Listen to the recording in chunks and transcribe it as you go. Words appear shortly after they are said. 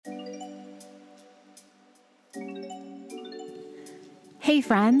Hey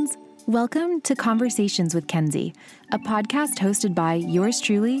friends, welcome to Conversations with Kenzie, a podcast hosted by yours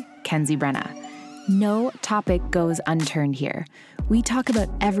truly, Kenzie Brenna. No topic goes unturned here. We talk about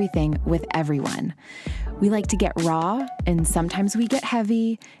everything with everyone. We like to get raw, and sometimes we get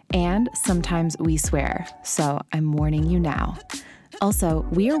heavy, and sometimes we swear. So I'm warning you now. Also,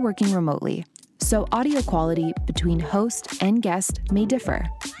 we are working remotely, so audio quality between host and guest may differ.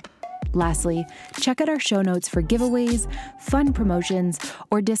 Lastly, check out our show notes for giveaways, fun promotions,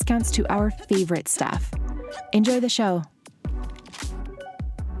 or discounts to our favorite stuff. Enjoy the show.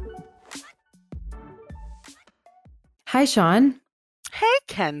 Hi, Sean. Hey,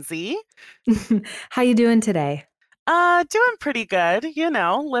 Kenzie. How you doing today? Doing pretty good,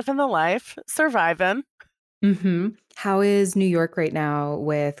 living the life, surviving. How is New York right now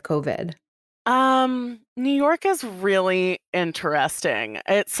with COVID? New York is really interesting.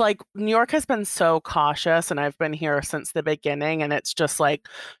 It's like New York has been so cautious, and I've been here since the beginning, and it's just like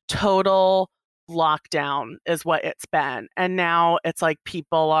total lockdown is what it's been. And now it's like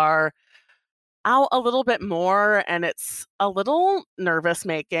people are out a little bit more, and it's a little nervous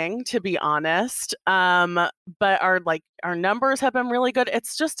making, to be honest. But our numbers have been really good.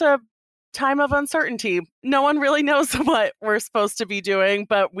 It's just a time of uncertainty. No one really knows what we're supposed to be doing,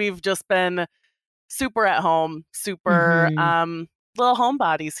 but we've just been super at home, super little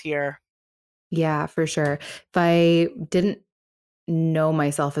homebodies here. Yeah, for sure. If I didn't know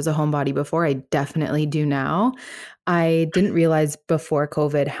myself as a homebody before, I definitely do now. I didn't realize before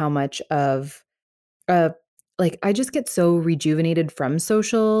COVID how much of I just get so rejuvenated from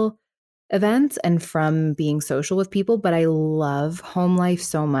social events and from being social with people, but I love home life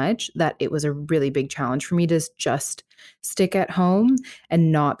so much that it was a really big challenge for me to just stick at home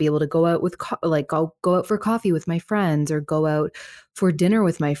and not be able to go out with go out for coffee with my friends or go out for dinner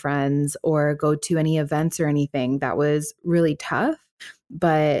with my friends or go to any events or anything. That was really tough,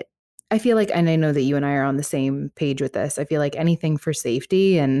 but I feel like, and I know that you and I are on the same page with this. I feel like anything for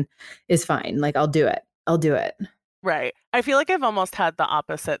safety and is fine. Like I'll do it. I'll do it. Right. I feel like I've almost had the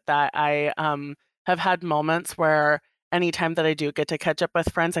opposite, that I have had moments where anytime that I do get to catch up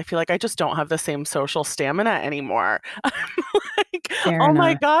with friends, I feel like I just don't have the same social stamina anymore. I'm like, Fair oh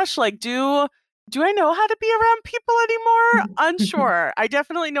my enough. gosh, like do I know how to be around people anymore? Unsure. I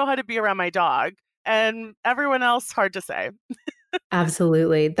definitely know how to be around my dog, and everyone else, hard to say.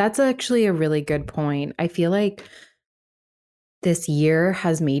 Absolutely. That's actually a really good point. I feel like this year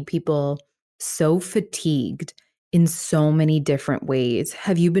has made people so fatigued in so many different ways.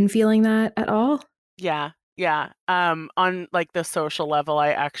 Have you been feeling that at all? Yeah. Yeah. On like the social level,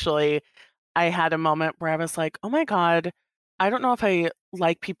 I had a moment where I was like, "Oh my God, I don't know if I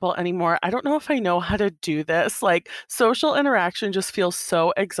like people anymore. I don't know if I know how to do this." Like social interaction just feels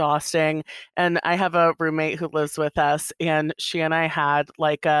so exhausting. And I have a roommate who lives with us, and she and I had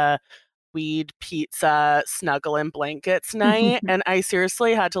like a weed pizza snuggle and blankets night, and I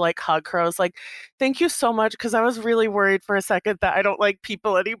seriously had to like hug her. I was like, "Thank you so much," because I was really worried for a second that I don't like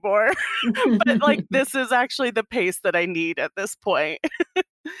people anymore. But like this is actually the pace that I need at this point.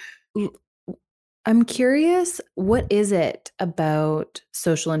 L I'm curious, what is it about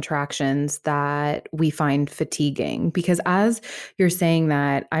social interactions that we find fatiguing? Because as you're saying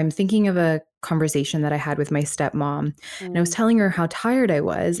that, I'm thinking of a conversation that I had with my stepmom, and I was Mm. telling her how tired I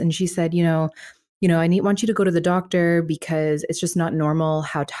was, and she said, "I want you to go to the doctor because it's just not normal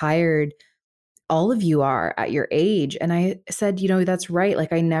how tired all of you are at your age." And I said, "That's right.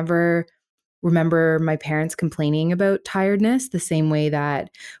 Like I never remember my parents complaining about tiredness the same way that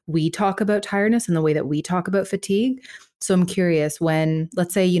we talk about tiredness and the way that we talk about fatigue." So I'm curious when,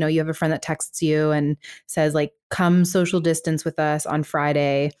 let's say, you have a friend that texts you and says, like, come social distance with us on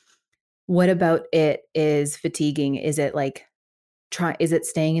Friday. What about it is fatiguing? Is it like is it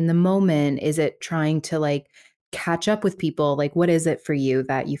staying in the moment? Is it trying to like catch up with people? Like, what is it for you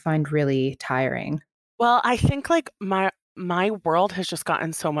that you find really tiring? Well, I think like my world has just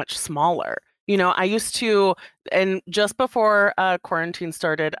gotten so much smaller. I used to, and just before quarantine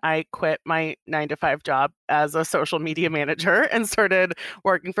started, I quit my 9 to 5 job as a social media manager and started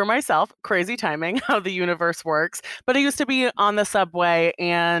working for myself. Crazy timing, how the universe works. But I used to be on the subway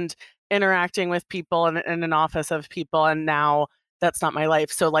and interacting with people in an office of people, and now that's not my life.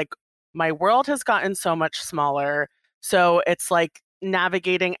 So like my world has gotten so much smaller. So it's like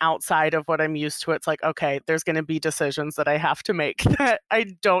navigating outside of what I'm used to. It's like, okay, there's going to be decisions that I have to make that I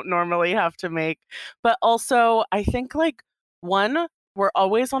don't normally have to make. But also, I think like one, we're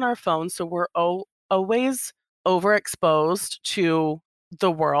always on our phones, so we're always overexposed to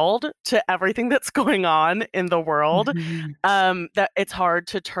the world, to everything that's going on in the world, Mhm. that it's hard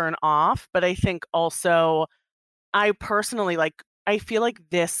to turn off. But I think also I personally like, I feel like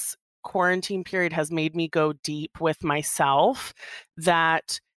this quarantine period has made me go deep with myself,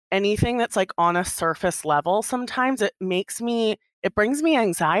 that anything that's like on a surface level, sometimes it brings me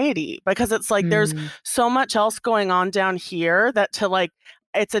anxiety because it's like there's Mm. so much else going on down here that to like,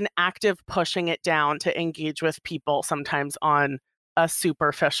 it's an active pushing it down to engage with people sometimes on a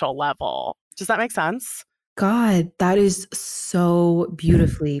superficial level. Does that make sense? God, that is so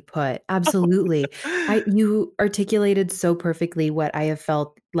beautifully put. Absolutely. I You articulated so perfectly what I have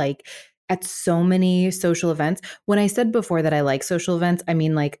felt like at so many social events. When I said before that I like social events, I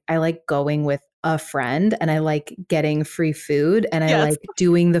mean like I like going with a friend and I like getting free food and I Yes. like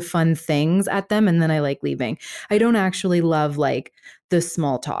doing the fun things at them and then I like leaving. I don't actually love like the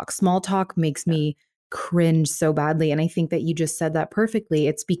small talk. Small talk makes me cringe so badly and I think that you just said that perfectly.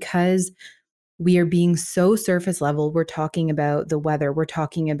 It's because we are being so surface level. We're talking about the weather, we're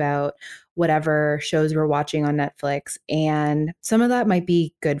talking about whatever shows we're watching on Netflix. And some of that might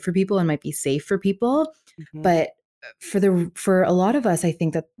be good for people and might be safe for people. Mhm. But for a lot of us, I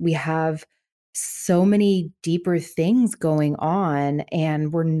think that we have so many deeper things going on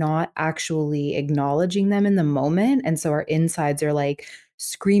and we're not actually acknowledging them in the moment. And so our insides are like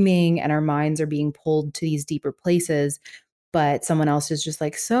screaming and our minds are being pulled to these deeper places, but someone else is just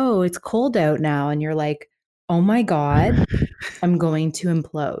like, "So, it's cold out now." And you're like, "Oh my god, I'm going to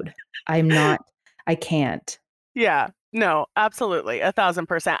implode. I'm not I can't." Yeah. No, absolutely.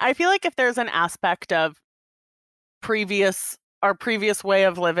 1,000%. I feel like if there's an aspect of our previous way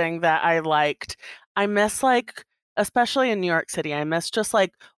of living that I liked, I miss like, especially in New York City, I miss just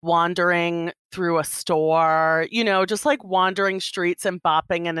like wandering through a store, just like wandering streets and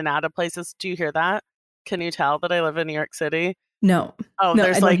bopping in and out of places. Do you hear that? Can you tell that I live in New York City? No. Oh, No, I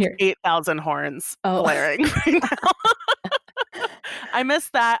there's don't like hear. 8,000 horns Oh. blaring right now. I miss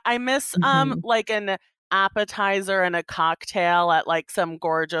that. I miss Mhm. like an appetizer and a cocktail at like some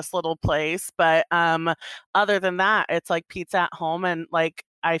gorgeous little place, but other than that, it's like pizza at home and like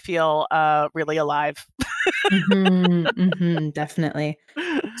I feel really alive. Mhm, mhm, definitely.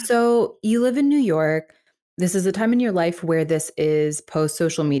 So, you live in New York. This is a time in your life where this is post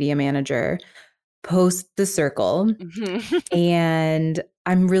social media manager, post The Circle. Mhm. And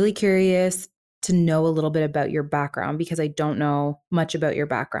I'm really curious to know a little bit about your background because I don't know much about your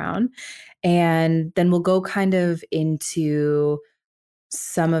background. And then we'll go kind of into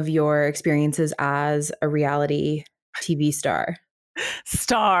some of your experiences as a reality TV star.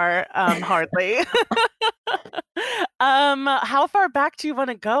 Star, hardly. How far back do you want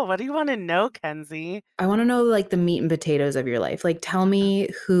to go? What do you want to know, Kenzie? I wanna know, like, the meat and potatoes of your life. Like, tell me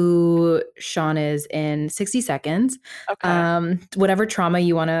who Sean is in 60 seconds. Okay. Whatever trauma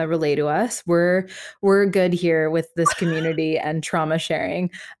you wanna relay to us, we're good here with this community and trauma sharing.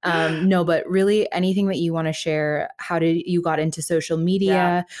 No, but really anything that you wanna share, how did you got into social Yeah.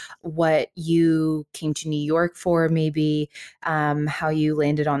 media, what you came to New York for maybe, how you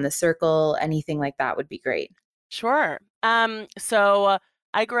landed on The Circle, anything like that would be great. Sure. So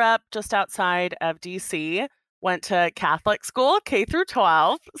I grew up just outside of DC, went to Catholic school, K through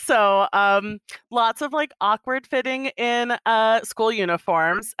 12. So lots of like awkward fitting in school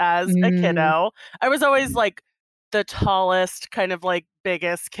uniforms as a Mm, kiddo. I was always like the tallest, kind of like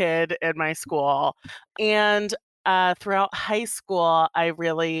biggest kid in my school. And throughout high school, I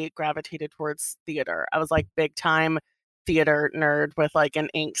really gravitated towards theater. I was like big time theater nerd with like an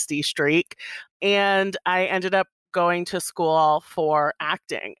angsty streak. And I ended up going to school for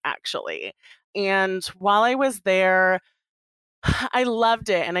acting, actually. And while I was there, I loved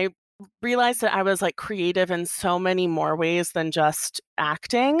it. And I realized that I was like creative in so many more ways than just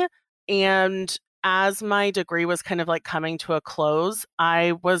acting. And as my degree was kind of like coming to a close,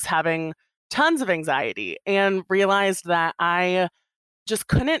 I was having tons of anxiety and realized that I just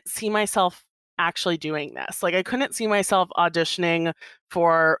couldn't see myself actually doing this. Like I couldn't see myself auditioning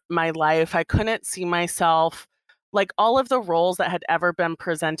for my life. I couldn't see myself like all of the roles that had ever been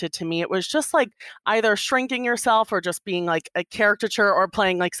presented to me. It was just like either shrinking yourself or just being like a caricature or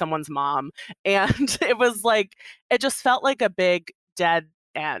playing like someone's mom. And it was like it just felt like a big dead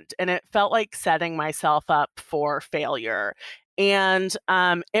end and it felt like setting myself up for failure. And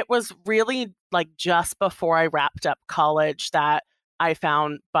it was really like just before I wrapped up college that I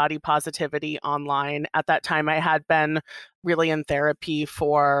found body positivity online. At that time, I had been really in therapy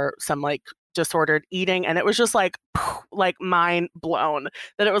for some like disordered eating. And it was just like, like mind blown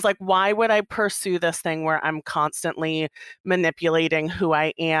that it was like, why would I pursue this thing where I'm constantly manipulating who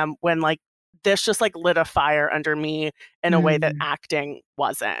I am when like this just like lit a fire under me in a way that mm, acting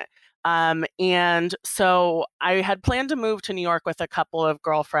wasn't. And so I had planned to move to New York with a couple of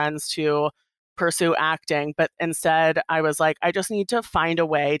girlfriends to pursue acting, but instead I was like, I just need to find a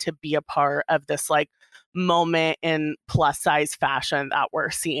way to be a part of this like moment in plus size fashion that we're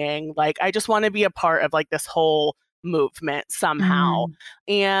seeing. Like, I just want to be a part of like this whole movement somehow.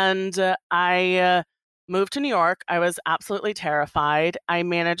 Mm. And I moved to New York. I was absolutely terrified. I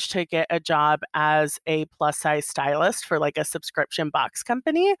managed to get a job as a plus size stylist for like a subscription box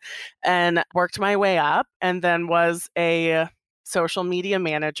company and worked my way up, and then was a social media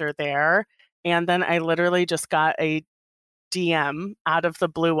manager there. And then I literally just got a DM out of the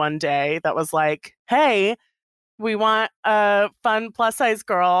blue one day that was like, hey, we want a fun plus size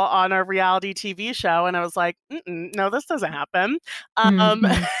girl on a reality TV show. And I was like, no, this doesn't happen. Um,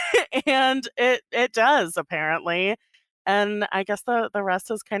 Mhm. and it does apparently. And I guess the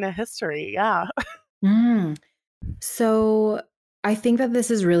rest is kind of history. Yeah. Mm. So I think that this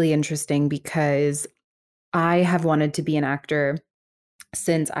is really interesting because I have wanted to be an actor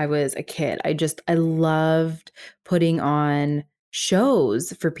since I was a kid. I loved putting on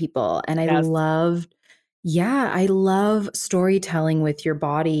shows for people, and Yes. I love storytelling with your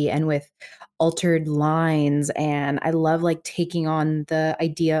body and with altered lines, and I love like taking on the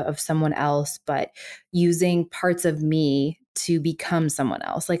idea of someone else but using parts of me to become someone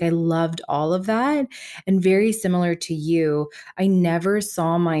else. Like I loved all of that, and very similar to you, I never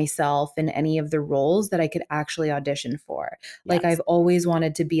saw myself in any of the roles that I could actually audition for. Like Yes. I've always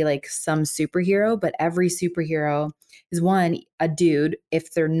wanted to be like some superhero, but every superhero is one, a dude.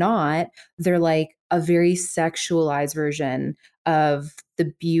 If they're not, they're like a very sexualized version of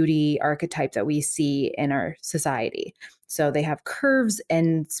the beauty archetype that we see in our society. So they have curves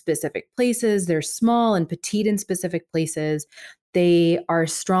in specific places, they're small and petite in specific places. They are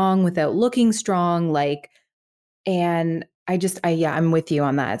strong without looking strong, like, and I'm with you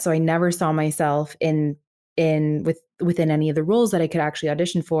on that. So I never saw myself within any of the roles that I could actually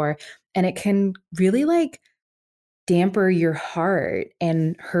audition for. And it can really like damper your heart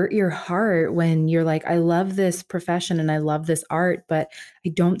and hurt your heart when you're like, I love this profession and I love this art, but I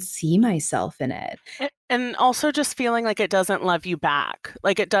don't see myself in it. And also just feeling like it doesn't love you back.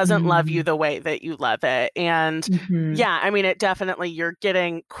 Like it doesn't love you Mm. the way that you love it. And Mhm. yeah, I mean, it definitely, you're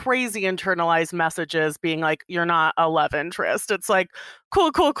getting crazy internalized messages being like, you're not a love interest. It's like,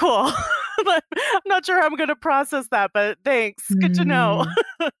 cool, cool, cool. But I'm not sure how I'm going to process that, but thanks. Good to know.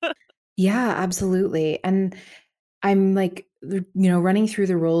 Mm. Yeah, absolutely. And I'm like, running through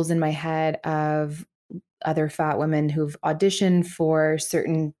the roles in my head of other fat women who've auditioned for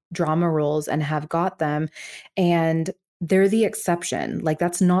certain drama roles and have got them. And they're the exception. Like,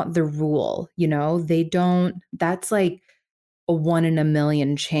 that's not the rule, They don't, that's like a one in a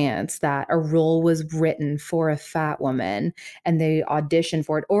million chance that a role was written for a fat woman and they auditioned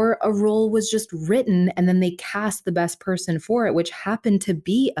for it, or a role was just written and then they cast the best person for it, which happened to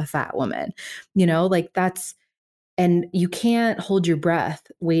be a fat woman. Like that's, and you can't hold your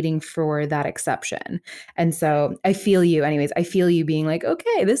breath waiting for that exception. And so I feel you, anyways. I feel you being like,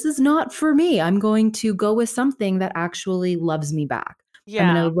 okay, this is not for me. I'm going to go with something that actually loves me back. I'm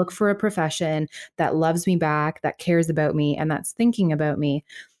going to Yeah. look for a profession that loves me back, that cares about me, and that's thinking about me.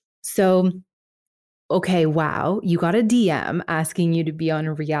 So, okay, wow, you got a DM asking you to be on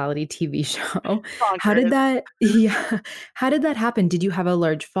a reality TV show. How did Bonkers. that, yeah, how did that happen? Did you have a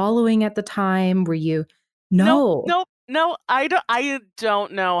large following at the time? Were you, Nope, no. nope, no. I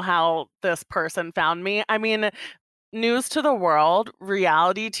don't know how this person found me. I mean, news to the world,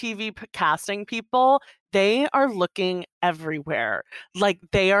 reality TV casting people, they are looking everywhere. Like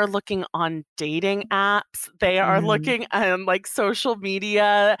they are looking on dating apps, they are Mm. looking on like social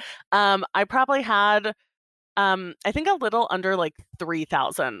media. I probably had I think a little under like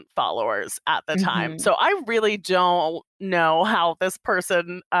 3,000 followers at the time. Mhm. So I really don't know how this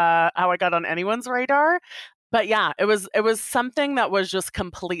person how I got on anyone's radar. But yeah, it was something that was just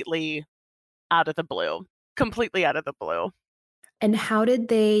completely out of the blue. Completely out of the blue. And how did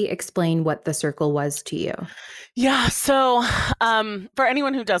they explain what the circle was to you? Yeah, so for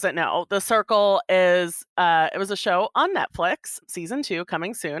anyone who doesn't know, The Circle is it was a show on Netflix, season 2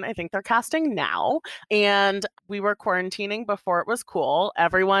 coming soon. I think they're casting now. And we were quarantining before it was cool.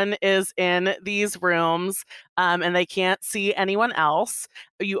 Everyone is in these rooms and they can't see anyone else.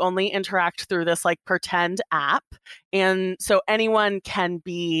 You only interact through this like pretend app. And so anyone can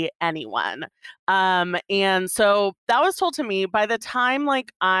be anyone. And so that was told to me by the time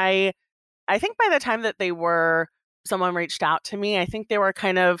like I think by the time that someone reached out to me, I think they were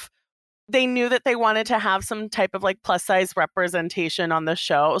they knew that they wanted to have some type of like plus size representation on the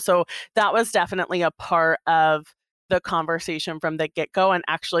show. So that was definitely a part of the conversation from the get go. And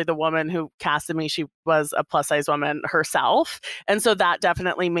actually, the woman who casted me, she was a plus size woman herself. And so that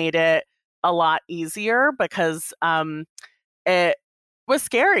definitely made it a lot easier because it was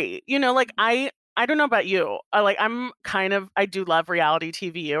scary. Like I don't know about you. I do love reality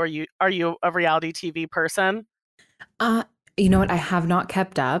TV. Are you a reality TV person? Uh, you know what? I have not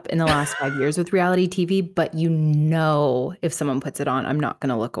kept up in the last 5 years with reality TV, but if someone puts it on, I'm not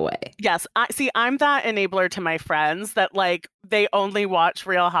gonna look away. Yes, I'm that enabler to my friends that like they only watch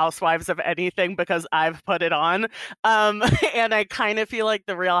Real Housewives of anything because I've put it on. And I kind of feel like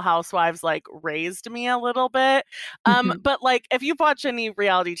the Real Housewives like raised me a little bit. Mhm, But like if you've watched any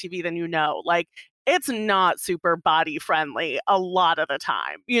reality TV, then like it's not super body friendly a lot of the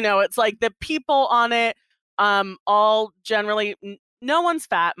time. It's like the people on it, all generally no one's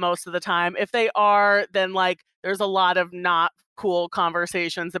fat most of the time. If they are, then like there's a lot of not cool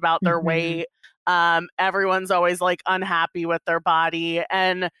conversations about their mhm, weight. Everyone's always like unhappy with their body.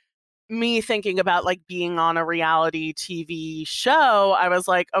 And me thinking about like being on a reality TV show, I was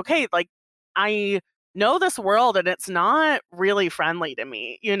like, okay, like I know this world and it's not really friendly to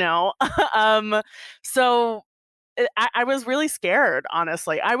me. um, so I was really scared,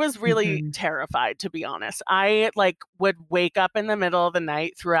 honestly. I was really mhm. terrified, to be honest. I like would wake up in the middle of the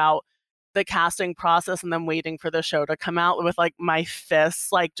night throughout the casting process and then waiting for the show to come out with like my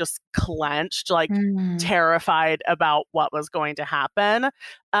fists like just clenched, like Mm, terrified about what was going to happen.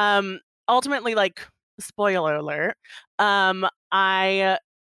 Um, Ultimately, like spoiler alert, I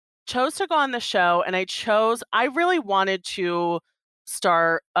chose to go on the show and I really wanted to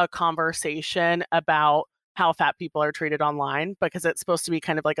start a conversation about how fat people are treated online because it's supposed to be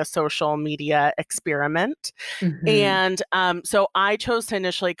kind of like a social media experiment. mhm, And so I chose to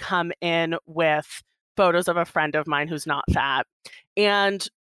initially come in with photos of a friend of mine who's not fat. And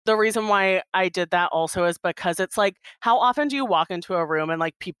the reason why I did that also is because it's like, how often do you walk into a room and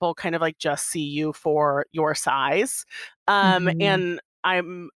like people kind of like just see you for your size? mhm, And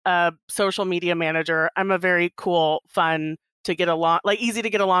I'm a social media manager. I'm a very cool, fun to get along, like easy to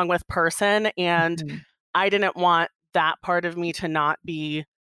get along with person. And mhm. I didn't want that part of me to not be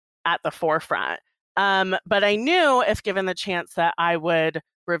at the forefront. But I knew if given the chance that I would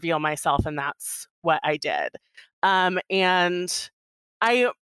reveal myself, and that's what I did. And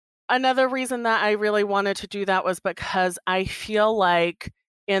I Another reason that I really wanted to do that was because I feel like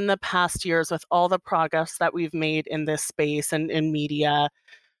in the past years, with all the progress that we've made in this space and in media,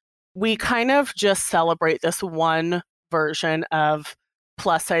 we kind of just celebrate this one version of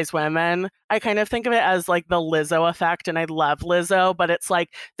plus size women. I kind of think of it as like the Lizzo effect, and I love Lizzo, but it's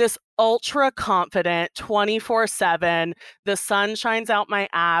like this ultra confident 24/7, the sun shines out my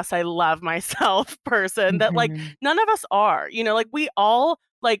ass, I love myself person that like Mhm, none of us are. Like we all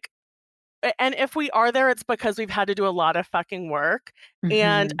like and if we are there, it's because we've had to do a lot of fucking work.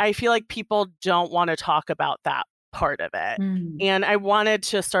 And mhm, I feel like people don't want to talk about that part of it. mm. And I wanted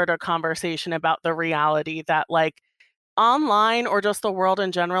to start a conversation about the reality that, like, online or just the world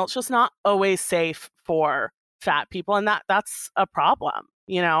in general, it's just not always safe for fat people. And that's a problem.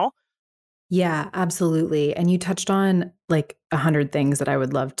 Yeah, absolutely, and you touched on, like, 100 things that I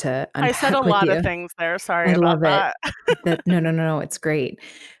would love to I said a unpack with lot of you. things there. Sorry I about love it. that. No, no, no, no, it's great.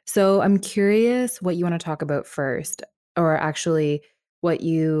 So, I'm curious what you wanna talk about first, or actually what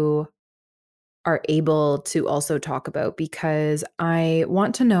you are able to also talk about, because I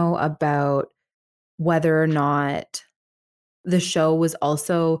want to know about whether or not the show was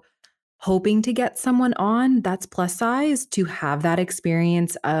also hoping to get someone on that's plus size to have that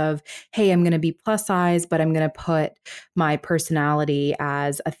experience of, "Hey, I'm gonna be plus size, but I'm gonna put my personality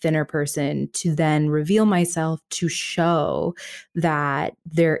as a thinner person to then reveal myself to show that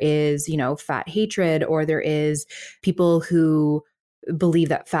there is, fat hatred, or there is people who believe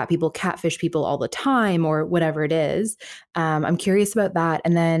that fat people catfish people all the time, or whatever it is." I'm curious about that,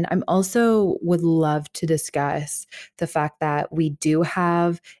 and then I'm also would love to discuss the fact that we do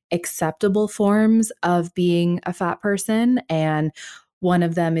have acceptable forms of being a fat person, and one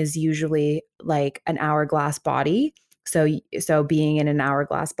of them is usually like an hourglass body. So being in an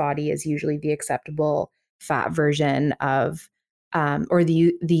hourglass body is usually the acceptable fat version of, or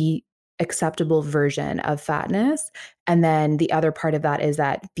the acceptable version of fatness. And then the other part of that is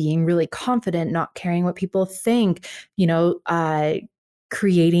that being really confident, not caring what people think, you know, uh,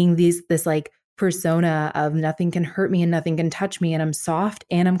 creating this like persona of nothing can hurt me and nothing can touch me, and I'm soft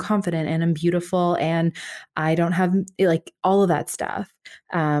and I'm confident and I'm beautiful and I don't have like all of that stuff.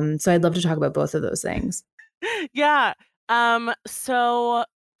 So I'd love to talk about both of those things. Yeah. So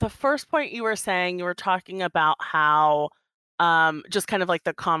the first point you were saying, you were talking about how just kind of like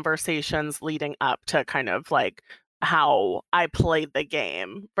the conversations leading up to kind of like how I played the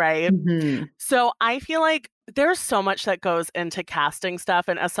game, right? Mhm. So I feel like there's so much that goes into casting stuff.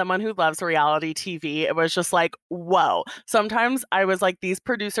 And as someone who loves reality TV, it was just like, whoa. Sometimes I was like, these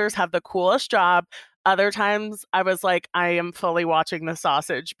producers have the coolest job. Other times I was like, I am fully watching the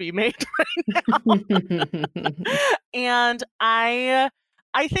sausage be made right now. And I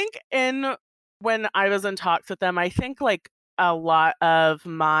think in when I was in talks with them, I think like a lot of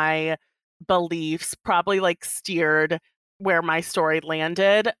my beliefs probably like steered where my story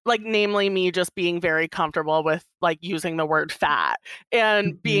landed, like namely me just being very comfortable with like using the word fat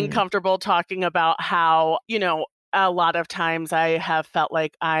and being Mhm. comfortable talking about how, a lot of times I have felt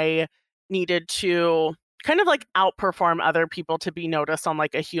like I needed to kind of like outperform other people to be noticed on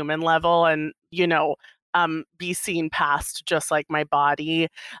like a human level and, be seen past just like my body.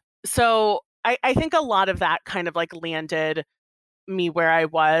 So I think a lot of that kind of like landed me where I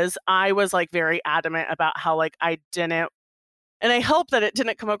was. I was like very adamant about how like I didn't, and I hope that it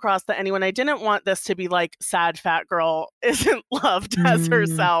didn't come across that anyone, I didn't want this to be like sad fat girl isn't loved as Mm.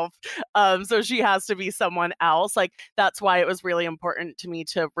 herself. So she has to be someone else. Like that's why it was really important to me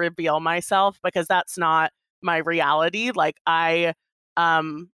to reveal myself because that's not my reality. Like I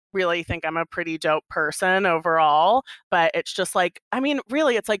really think I'm a pretty dope person overall, but it's just like, I mean,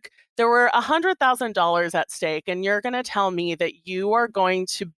 really, it's like there were $100,000 at stake, and you're gonna tell me that you are going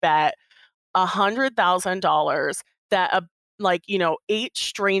to bet $100,000 that like, 8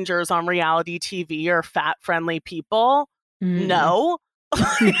 strangers on reality TV are fat friendly people? Mm. No.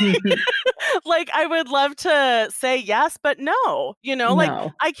 Like, I would love to say yes, but no. Like,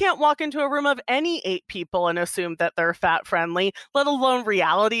 No. I can't walk into a room of any 8 people and assume that they're fat friendly, let alone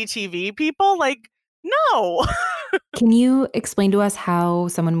reality TV people. Like, no. Can you explain to us how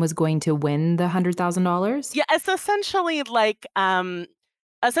someone was going to win the $100,000? Yeah, it's essentially like,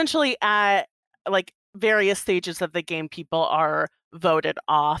 essentially at like various stages of the game, people are voted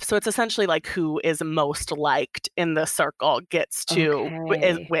off. So it's essentially like who is most liked in the circle gets to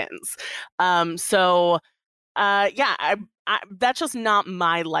Okay. wins. So yeah, that's just not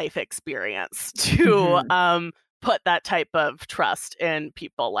my life experience to Mhm. put that type of trust in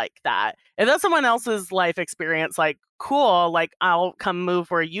people like that. If that's someone else's life experience, like cool, like I'll come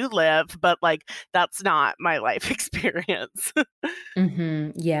move where you live, but like that's not my life experience.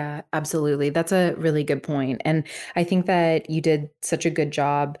 Mhm. Yeah, absolutely. That's a really good point, and I think that you did such a good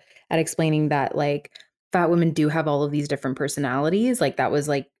job at explaining that, like, fat women do have all of these different personalities, like, that was,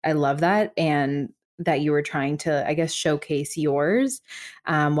 like I love that, and that you were trying to, I guess, showcase yours,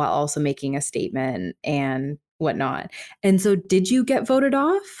 while also making a statement and whatnot, and so did you get voted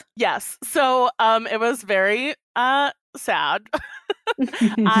off? Yes. So it was very sad.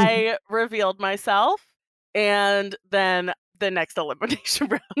 I revealed myself, and then the next elimination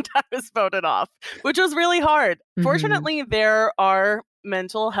round I was voted off, which was really hard. Mhm. Fortunately, there are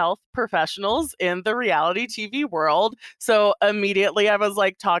mental health professionals in the reality TV world. So immediately I was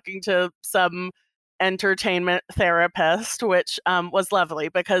like talking to some entertainment therapist, which was lovely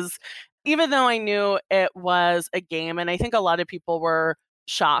because even though I knew it was a game, and I think a lot of people were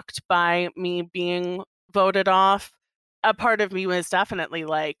shocked by me being voted off, a part of me was definitely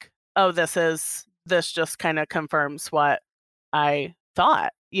like, "Oh, this just kinda confirms what I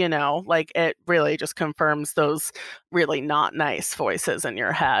thought," Like, it really just confirms those really not nice voices in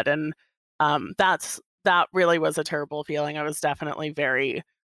your head, and, that really was a terrible feeling. I was definitely very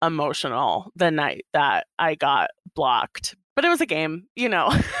emotional the night that I got blocked, but it was a game.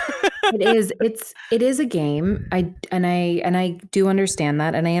 It is a game. I do understand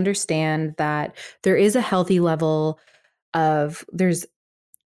that, and I understand that there is a healthy level of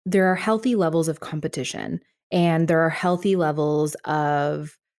there are healthy levels of competition, and there are healthy levels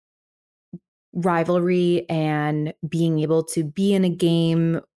of rivalry and being able to be in a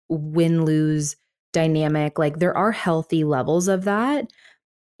game, win lose dynamic. Like there are healthy levels of that.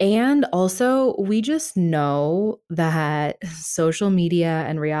 And also, we just know that social media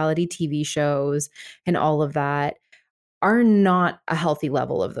and reality TV shows and all of that are not a healthy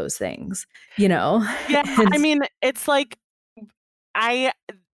level of those things, you know? Yeah, And I mean, it's like I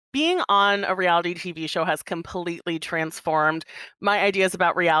being on a reality TV show has completely transformed my ideas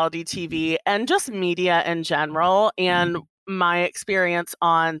about reality TV and just media in general and my experience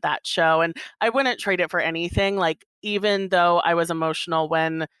on that show. And I wouldn't trade it for anything. Like, even though I was emotional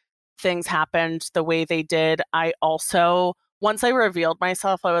when things happened the way they did, I also, once I revealed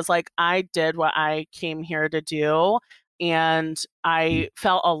myself, I was like, I did what I came here to do. And I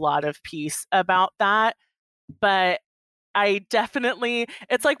felt a lot of peace about that. But I definitely,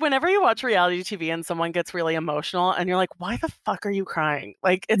 it's like whenever you watch reality TV and someone gets really emotional and you're like, "Why the fuck are you crying?"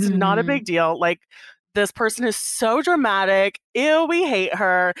 Like, it's not a Mhm. big deal. Like, this person is so dramatic. Ew, we hate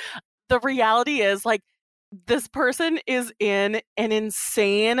her. The reality is like this person is in an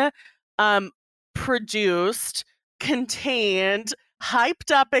insane, um, produced, contained,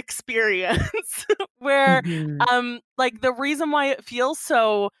 hyped up experience where Mhm. like the reason why it feels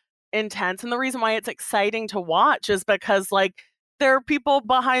so intense and the reason why it's exciting to watch is because like there are people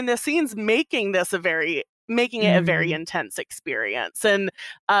behind the scenes making it a very Mm. intense experience. And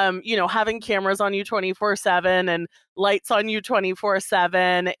having cameras on you 24/7 and lights on you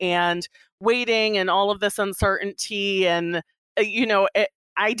 24/7 and waiting and all of this uncertainty and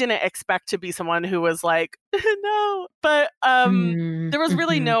I didn't expect to be someone who was like no, but Mm. there was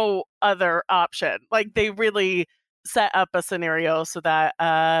really Mhm. no other option. Like they really set up a scenario so that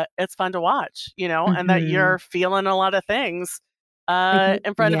it's fun to watch, and that Mhm. you're feeling a lot of things I think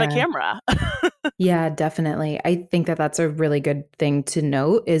in front of a yeah. camera. Yeah, definitely. I think that that's a really good thing to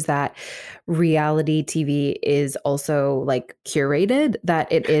note is that reality TV is also like curated,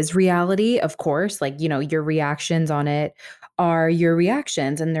 that it is reality, of course. Like, your reactions on it are your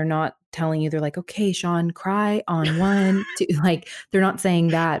reactions, and they're not telling you, they're like, okay, Sean, cry on one, two. Like, they're not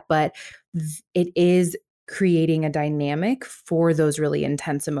saying that, but it is creating a dynamic for those really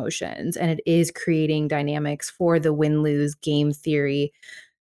intense emotions. And it is creating dynamics for the win lose game theory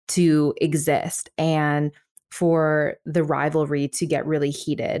to exist and for the rivalry to get really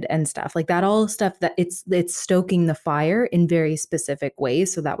heated and stuff like that, all stuff that it's stoking the fire in very specific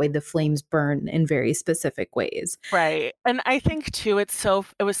ways so that way the flames burn in very specific ways. Right. And I think too it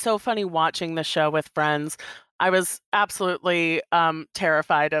was so funny watching the show with friends. I was absolutely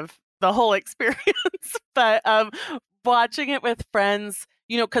terrified of the whole experience, but watching it with friends,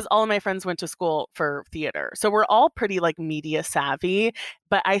 cuz all of my friends went to school for theater. So we're all pretty like media savvy,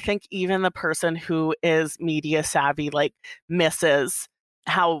 but I think even the person who is media savvy like misses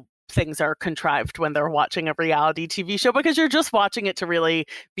how things are contrived when they're watching a reality TV show because you're just watching it to really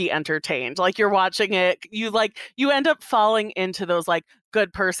be entertained. Like you're watching it, you end up falling into those like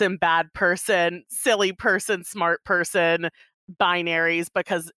good person, bad person, silly person, smart person binaries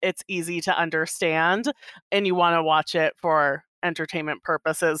because it's easy to understand and you want to watch it for entertainment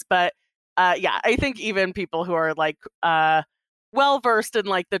purposes. But yeah, I think even people who are like well versed in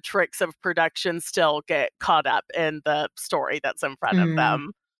like the tricks of production still get caught up in the story that's in front of Mm,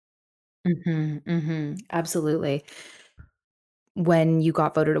 them. mhm, mhm, absolutely. When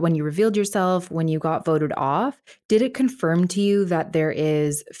you revealed yourself, when you got voted off, did it confirm to you that there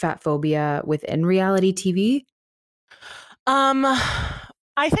is fat phobia within reality TV? Um,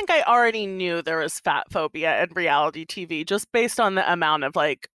 I think I already knew there was fat phobia in reality TV just based on the amount of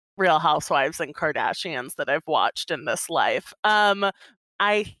like Real Housewives and Kardashians that I've watched in this life.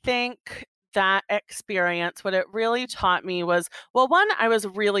 I think that experience, what it really taught me was, well, one, I was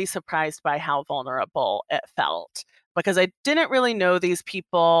really surprised by how vulnerable it felt because I didn't really know these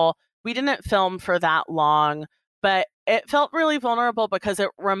people. We didn't film for that long, but it felt really vulnerable because it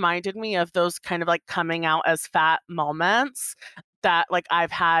reminded me of those kind of like coming out as fat moments that like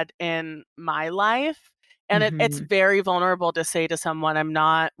I've had in my life. And it's Mhm, very vulnerable to say to someone, I'm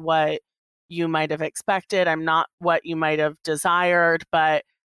not what you might have expected. I'm not what you might have desired, but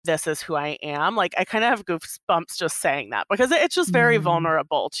this is who I am. Like I kind of have goosebumps just saying that because it's just very mhm,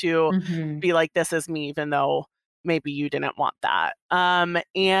 vulnerable to mhm, be like, this is me, even though maybe you didn't want that.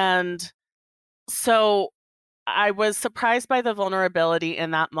 And so I was surprised by the vulnerability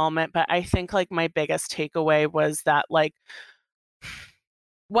in that moment, but I think like my biggest takeaway was that like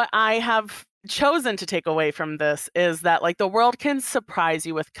what I have chosen to take away from this is that like the world can surprise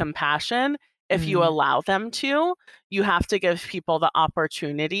you with compassion if you mm, allow them to. You have to give people the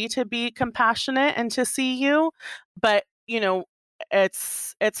opportunity to be compassionate and to see you. But,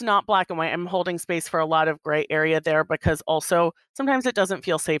 it's not black and white. I'm holding space for a lot of gray area there because also sometimes it doesn't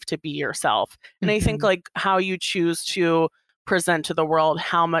feel safe to be yourself. And I think mhm, like how you choose to present to the world,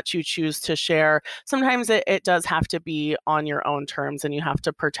 how much you choose to share, sometimes it does have to be on your own terms and you have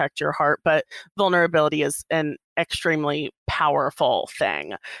to protect your heart, but vulnerability is an extremely powerful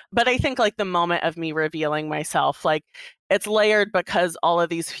thing. But I think like the moment of me revealing myself, like it's layered because all of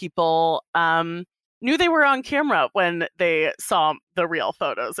these people knew they were on camera when they saw the real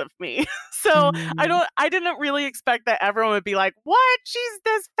photos of me. So mm, I didn't really expect that everyone would be like, what, she's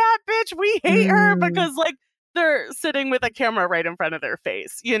this fat bitch, we hate her, mm, because like they're sitting with a camera right in front of their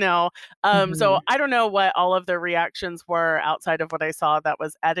face. So mhm, I don't know what all of their reactions were outside of what I saw that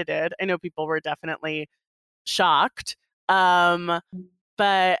was edited. I know people were definitely shocked. Um,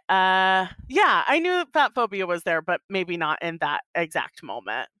 but yeah, I knew fat phobia was there, but maybe not in that exact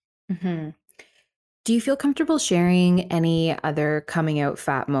moment. mhm. Do you feel comfortable sharing any other coming out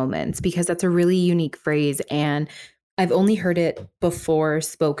fat moments? Because that's a really unique phrase. And I've only heard it before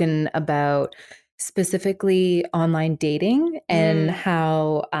spoken about specifically online dating and Mm,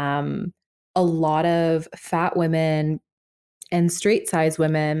 how a lot of fat women and straight size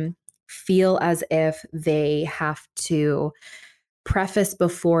women feel as if they have to preface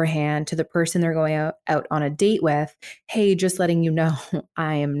beforehand to the person they're going out on a date with, hey, just letting you know,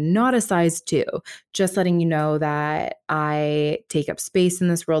 I am not a size two. Just letting you know that I take up space in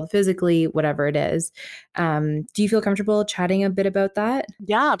this world physically, whatever it is. Do you feel comfortable chatting a bit about that?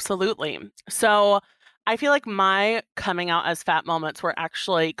 yeah, absolutely. So I feel like my coming out as fat moments were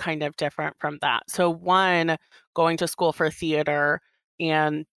actually kind of different from that. So, one, going to school for theater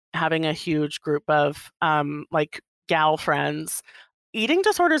and having a huge group of like gal friends, eating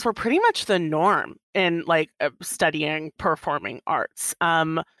disorders were pretty much the norm in like studying performing arts.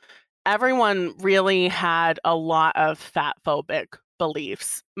 Everyone really had a lot of fat phobic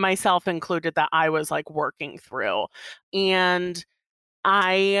beliefs, myself included, that I was like working through. And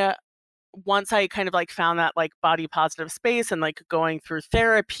I once I kind of like found that like body positive space and like going through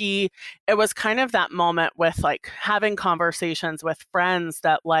therapy, it was kind of that moment with like having conversations with friends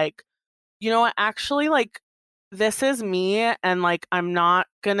that like, you know what, actually like this is me, and like I'm not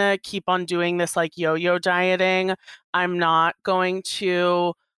gonna keep on doing this like yo-yo dieting. I'm not going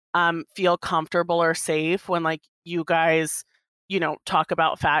to feel comfortable or safe when like you guys, talk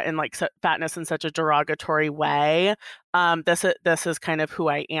about fat and like fatness in such a derogatory way. This is kind of who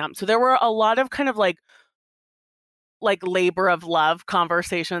I am. So there were a lot of kind of like labor of love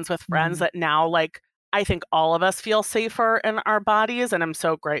conversations with friends Mm, that now like I think all of us feel safer in our bodies, and I'm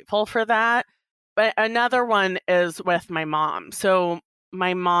so grateful for that. But another one is with my mom. So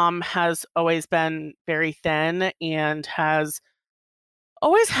my mom has always been very thin and has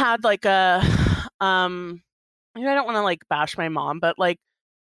always had like a I don't want to like bash my mom, but like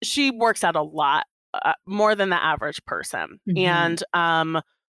she works out a lot, more than the average person. mhm, And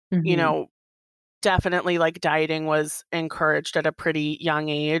you mhm, know, definitely like dieting was encouraged at a pretty young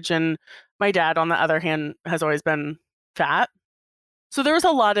age, and my dad on the other hand has always been fat. So there was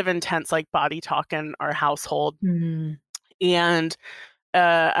a lot of intense like body talk in our household. mhm, And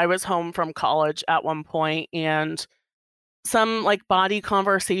I was home from college at one point, and some like body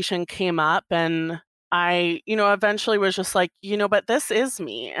conversation came up, and I, eventually was just like, but this is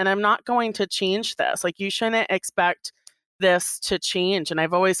me and I'm not going to change this. Like, you shouldn't expect this to change. And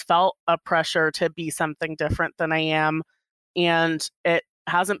I've always felt a pressure to be something different than I am. And it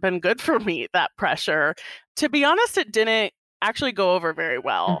hasn't been good for me, that pressure. To be honest, it didn't actually go over very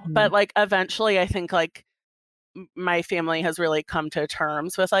well. But mhm, like, eventually, I think like my family has really come to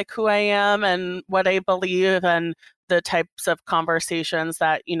terms with like who I am and what I believe, and the types of conversations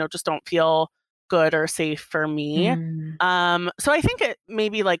that, just don't feel good or safe for me. mm. So I think it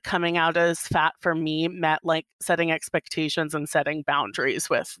maybe like coming out as fat for me meant like setting expectations and setting boundaries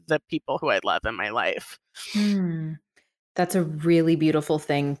with the people who I love in my life. Hmm. That's a really beautiful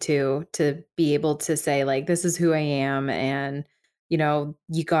thing too, to be able to say, like, "This is who I am," and,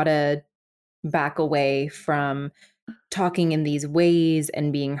 you gotta back away from talking in these ways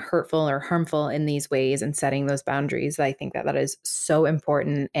and being hurtful or harmful in these ways and setting those boundaries. I think that that is so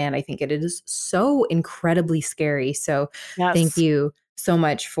important, and I think it is so incredibly scary. So, thank Yes. you so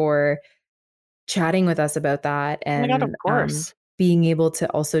much for chatting with us about that Oh my God, of and, course. being able to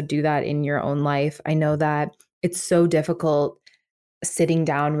also do that in your own life. I know that it's so difficult sitting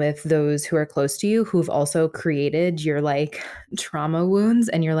down with those who are close to you who've also created your, like, trauma wounds,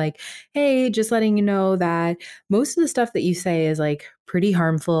 and you're like, "Hey, just letting you know that most of the stuff that you say is, like, pretty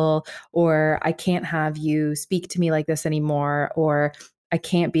harmful," or, "I can't have you speak to me like this anymore," or, "I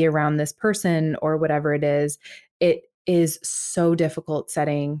can't be around this person," or whatever it is. It is so difficult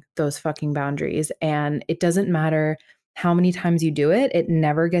setting those fucking boundaries, and it doesn't matter how many times you do it, it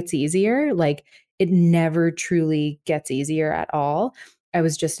never gets easier, like, it never truly gets easier at all. I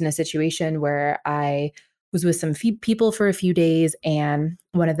was just in a situation where I was with some people for a few days, and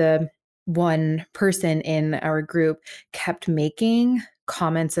one person in our group kept making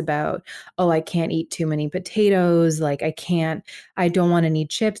comments about, "Oh, I can't eat too many potatoes, like, I don't want any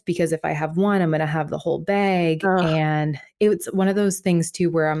chips because if I have one, I'm gonna have the whole bag," Ugh. and it's one of those things too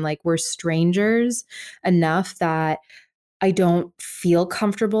where I'm like, we're strangers enough that I don't feel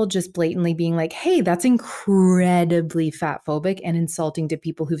comfortable just blatantly being like, "Hey, that's incredibly fat phobic and insulting to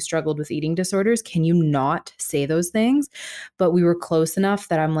people who've struggled with eating disorders. Can you not say those things?" But we were close enough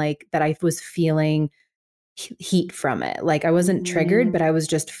that I'm like that I was feeling heat from it. Like I wasn't triggered, Mm, but I was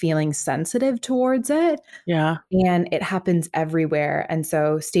just feeling sensitive towards it. yeah. And it happens everywhere. And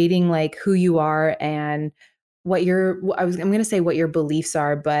so stating like who you are and I'm going to say what your beliefs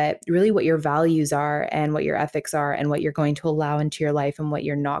are, but really what your values are and what your ethics are and what you're going to allow into your life and what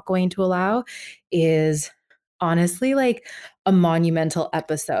you're not going to allow is honestly like a monumental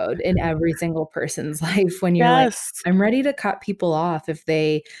episode in every single person's life when you're like, Yes. I'm ready to cut people off if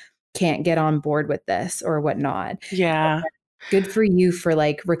they can't get on board with this or whatnot. Yeah. Good for you for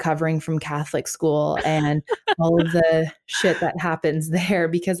like recovering from Catholic school and all of the shit that happens there,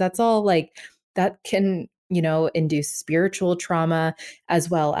 because that's all like that can, induce spiritual trauma as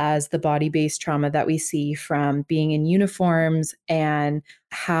well as the body-based trauma that we see from being in uniforms and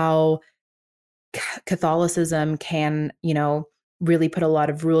how Catholicism can, really put a lot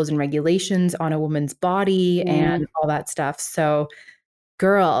of rules and regulations on a woman's body Mm. and all that stuff. So,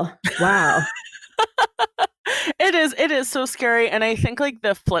 girl, wow. It is so scary, and I think, like,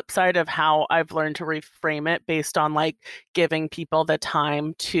 the flip side of how I've learned to reframe it based on, like, giving people the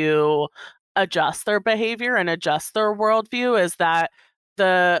time to adjust their behavior and adjust their worldview is that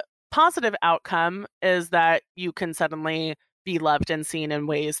the positive outcome is that you can suddenly be loved and seen in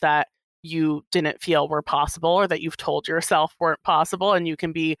ways that you didn't feel were possible or that you've told yourself weren't possible, and you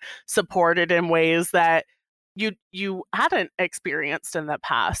can be supported in ways that you hadn't experienced in the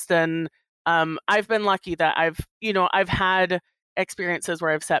past, and I've been lucky that I've had experiences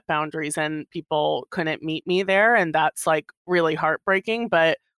where I've set boundaries and people couldn't meet me there, and that's like really heartbreaking.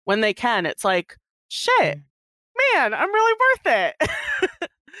 But when they can, it's like, shit, Mm. man, I'm really worth it.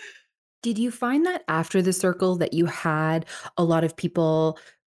 Did you find that after the circle that you had a lot of people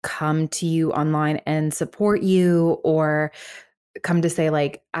come to you online and support you or come to say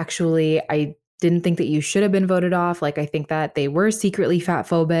like, actually, I didn't think that you should have been voted off. Like, I think that they were secretly fat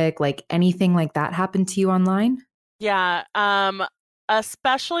phobic. Like anything like that happened to you online? Yeah,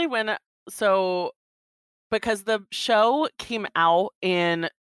 especially so because the show came out in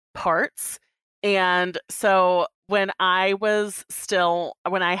parts. And so when I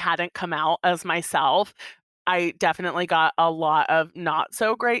hadn't come out as myself, I definitely got a lot of not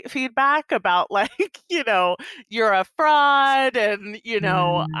so great feedback about like, you're a fraud and,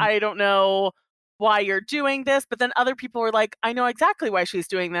 Mm, I don't know why you're doing this. But then other people were like, I know exactly why she's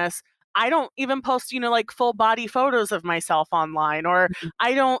doing this. I don't even post, like full body photos of myself online, or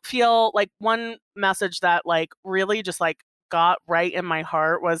I don't feel like one message that like really just like got right in my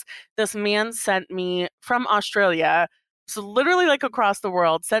heart was this man sent me from Australia, so literally like across the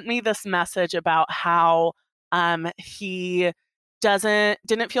world, sent me this message about how he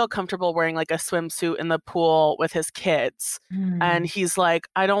didn't feel comfortable wearing like a swimsuit in the pool with his kids. And mm, he's like,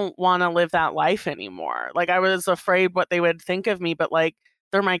 I don't want to live that life anymore. Like I was afraid what they would think of me, but like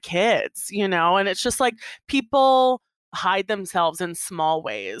they're my kids, And it's just like people hide themselves in small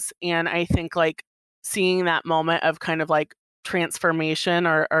ways. And I think like seeing that moment of kind of like transformation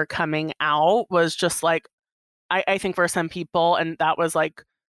or coming out was just like, I think for some people, and that was like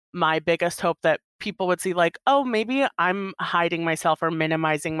my biggest hope, that people would see like, oh, maybe I'm hiding myself or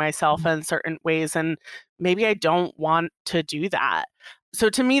minimizing myself in certain ways. And maybe I don't want to do that. So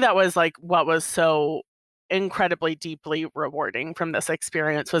to me, that was like what was so incredibly deeply rewarding from this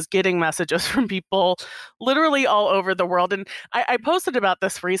experience was getting messages from people literally all over the world. And I posted about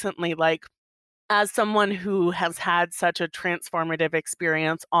this recently, like as someone who has had such a transformative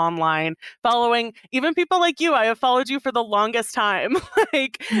experience online, following even people like you, I have followed you for the longest time.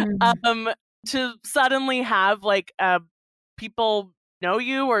 Like, mm. um, to suddenly have like people know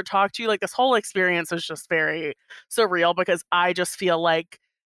you or talk to you, like this whole experience is just very surreal because I just feel like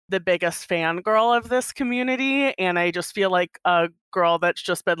the biggest fangirl of this community. And I just feel like a girl that's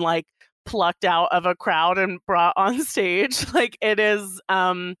just been like plucked out of a crowd and brought on stage. Like it is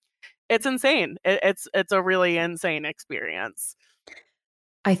it's insane. It's a really insane experience.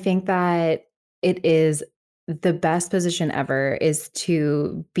 I think that it is the best position ever is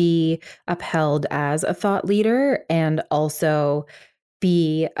to be upheld as a thought leader and also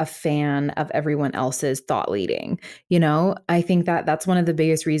be a fan of everyone else's thought leading. I think that that's one of the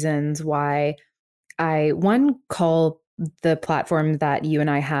biggest reasons why one, call the platform that you and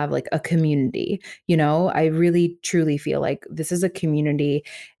I have like a community. I really truly feel like this is a community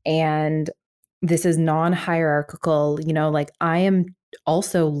and this is non-hierarchical. Like I am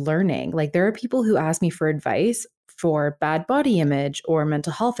also learning. Like there are people who ask me for advice for bad body image or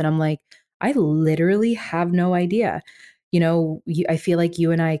mental health and I'm like, I literally have no idea. I feel like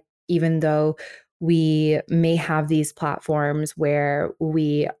you and I, even though we may have these platforms where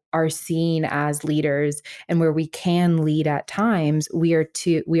we are seen as leaders and where we can lead at times, we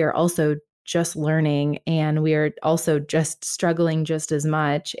are also just learning, and we are also just struggling just as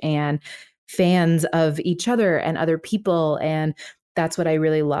much, and fans of each other and other people. And that's what I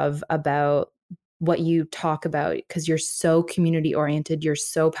really love about what you talk about, because you're so community oriented, you're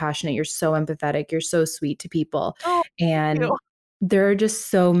so passionate, you're so empathetic, you're so sweet to people. Oh, thank you. And there are just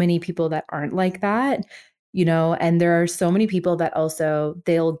so many people that aren't like that, and there are so many people that also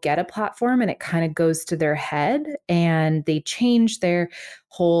they'll get a platform and it kind of goes to their head and they change their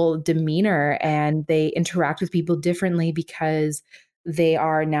whole demeanor and they interact with people differently because they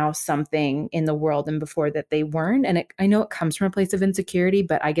are now something in the world and before that they weren't. And I know it comes from a place of insecurity,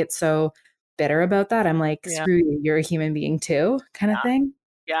 but I get so bitter about that. I'm like, Yeah. screw you, you're a human being too, kind of thing.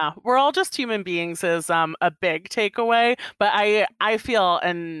 Yeah, we're all just human beings is a big takeaway, but I feel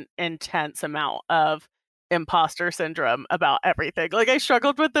an intense amount of imposter syndrome about everything. Like I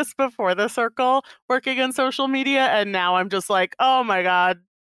struggled with this before the circle working in social media and now I'm just like, "Oh my god,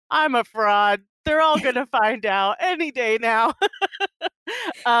 I'm a fraud. They're all going to find out any day now."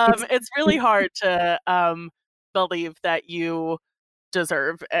 It's It's really hard to believe that you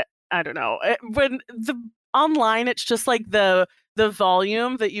deserve it. I don't know. When the online, it's just like the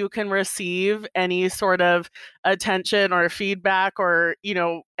volume that you can receive any sort of attention or feedback or,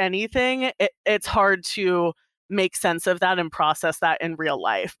 anything, it's hard to make sense of that and process that in real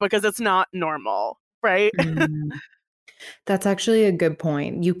life because it's not normal, right? mm. That's actually a good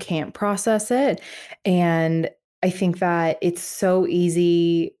point. You can't process it. And I think that it's so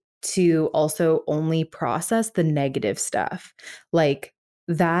easy to also only process the negative stuff. Like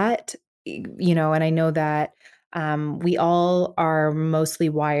that, and I know that we all are mostly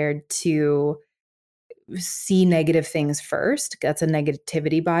wired to see negative things first. That's a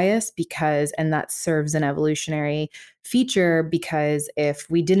negativity bias and that serves an evolutionary feature because if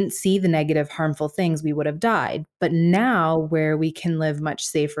we didn't see the negative, harmful things, we would have died. But now, where we can live much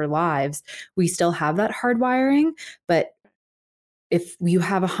safer lives, we still have that hardwiring. But if you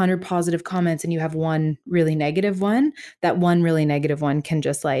have 100 positive comments and you have one really negative one, that one really negative one can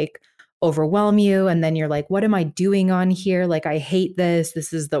just like overwhelm you. And then you're like, what am I doing on here? Like, I hate this.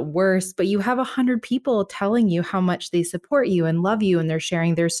 This is the worst. But you have 100 people telling you how much they support you and love you and they're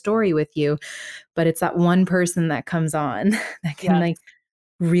sharing their story with you. But it's that one person that comes on that can Yes. like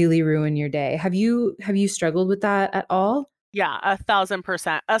really ruin your day. Have you struggled with that at all? Yeah,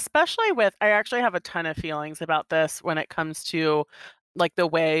 1,000%. Especially with I actually have a ton of feelings about this when it comes to like the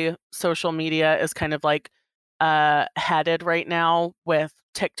way social media is kind of like headed right now with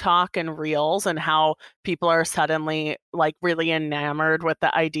TikTok and Reels and how people are suddenly like really enamored with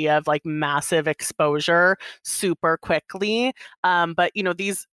the idea of like massive exposure super quickly. But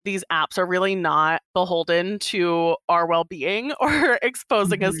these apps are really not beholden to our well-being or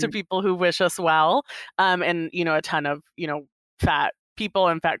exposing us to Mhm. people who wish us well. And a ton of fat people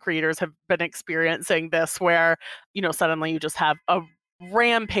and fat creators have been experiencing this where suddenly you just have a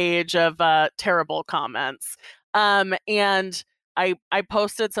rampage of terrible comments. And I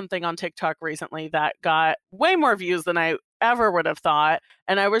posted something on TikTok recently that got way more views than I ever would have thought,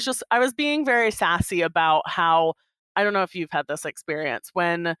 and I was being very sassy about how I don't know if you've had this experience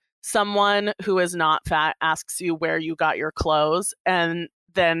when someone who is not fat asks you where you got your clothes and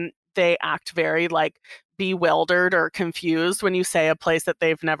then they act very like bewildered or confused when you say a place that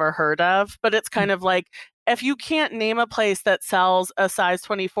they've never heard of. But it's kind of like, if you can't name a place that sells a size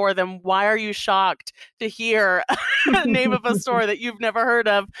 24, then why are you shocked to hear a name of a store that you've never heard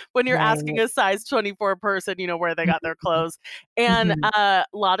of when you're asking Right. a size 24 person, where they got their clothes? And Mhm. a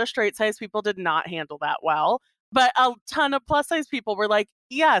lot of straight size people did not handle that well. But a ton of plus size people were like,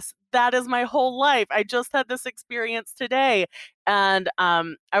 yes, that is my whole life. I just had this experience today. And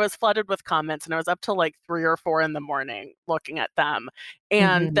I was flooded with comments and I was up till like 3 or 4 in the morning looking at them.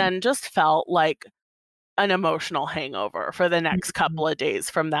 And Mhm. then just felt like an emotional hangover for the next Mhm. couple of days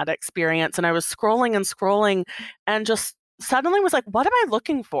from that experience. And I was scrolling and scrolling and just suddenly was like, what am I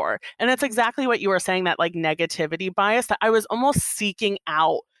looking for? And it's exactly what you were saying, that like negativity bias, that I was almost seeking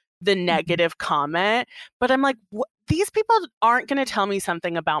out the Mhm. negative comment. But I'm like, these people aren't going to tell me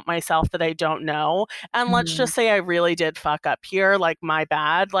something about myself that I don't know. And let's Mhm. just say I really did fuck up here, like my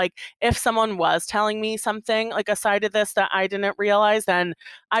bad. Like if someone was telling me something like a side of this that I didn't realize, then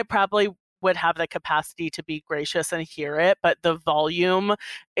I probably would have the capacity to be gracious and hear it, but the volume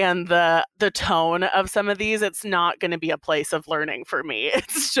and the tone of some of these, it's not going to be a place of learning for me.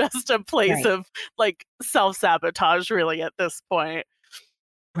 It's just a place Right. of like self-sabotage really at this point.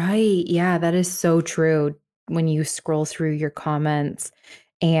 Right, yeah, that is so true when you scroll through your comments.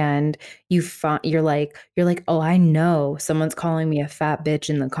 and you're like, oh, I know someone's calling me a fat bitch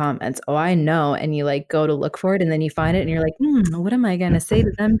in the comments. Oh, I know. And you like go to look for it and then you find it and you're like, what am I going to say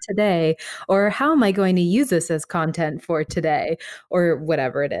to them today? Or how am I going to use this as content for today? Or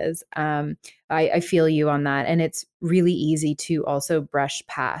whatever it is. I feel you on that. And it's really easy to also brush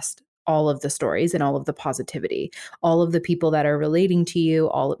past all of the stories and all of the positivity, all of the people that are relating to you,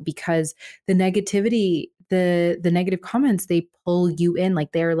 all because the negativity, the negative comments, they pull you in,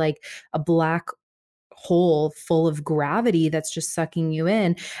 like they're like a black hole full of gravity that's just sucking you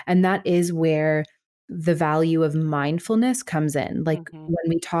in. And that is where the value of mindfulness comes in. Like Mhm. when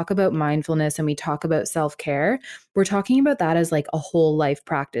we talk about mindfulness and we talk about self-care, we're talking about that as like a whole life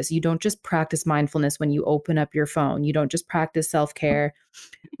practice. You don't just practice mindfulness when you open up your phone. You don't just practice self-care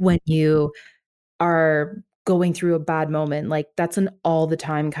when you are going through a bad moment. Like that's an all the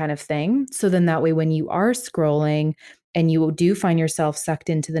time kind of thing. So then that way, when you are scrolling and you do find yourself sucked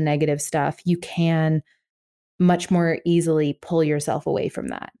into the negative stuff, you can much more easily pull yourself away from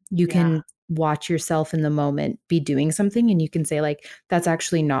that. You Yeah. can watch yourself in the moment be doing something and you can say like, that's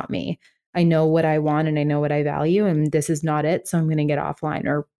actually not me. I know what I want and I know what I value and this is not it, so I'm going to get offline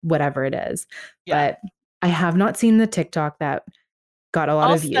or whatever it is. Yeah. But I have not seen the TikTok that got a lot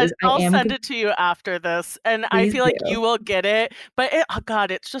I'll of send views. I I'll am send g it to you after this, and I Please feel like do. you will get it, but oh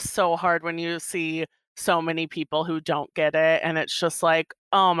god, it's just so hard when you see so many people who don't get it, and it's just like,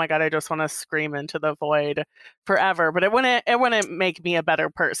 "Oh my god, I just wanna scream into the void forever," but it wouldn't make me a better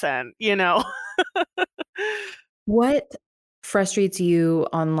person, you know? What frustrates you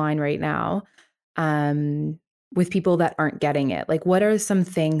online right now, um, with people that aren't getting it? Like, what are some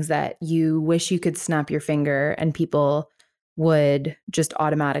things that you wish you could snap your finger and people would just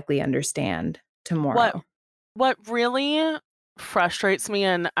automatically understand What tomorrow? what really frustrates me,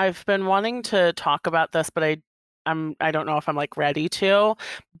 and I've been wanting to talk about this, but I don't know if I'm, like, ready to,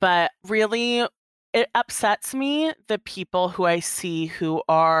 but really, it upsets me the people who I see who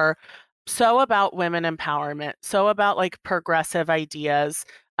are so about women empowerment, so about, like, progressive ideas,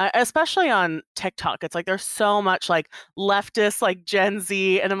 especially on TikTok. It's like there's so much, like, leftist, like, Gen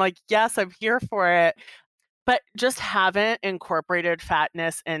Z, and I'm like, "Yes, I'm here for it," but just haven't incorporated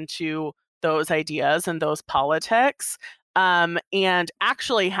fatness into those ideas and those politics, and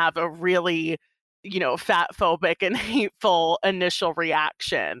actually have a really, fat phobic and hateful initial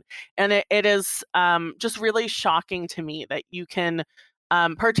reaction. And it is just really shocking to me that you can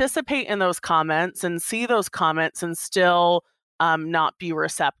participate in those comments and see those comments and still not be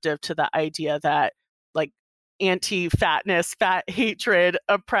receptive to the idea that, like, anti-fatness, fat hatred,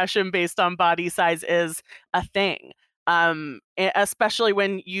 oppression based on body size is a thing. Especially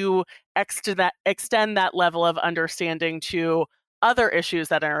when you extend that level of understanding to other issues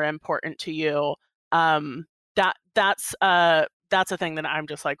that are important to you. Um, that's a thing that I'm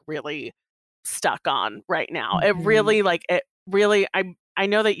just like really stuck on right now. Mhm. It really I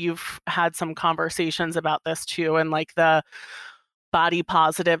know that you've had some conversations about this too, and like the body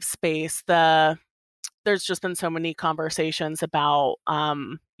positive space. There's just been so many conversations about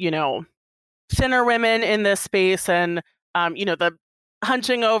thinner women in this space and the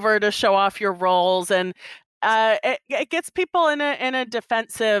hunching over to show off your roles, and it gets people in a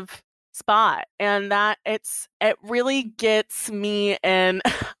defensive spot, and it really gets me, and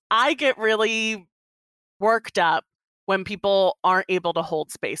I get really worked up when people aren't able to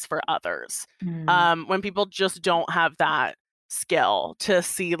hold space for others. Mm. When people just don't have that skill to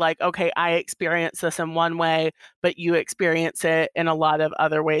see, like, okay, I experience this in one way, but you experience it in a lot of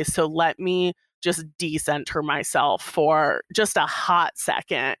other ways. So let me just decenter myself for just a hot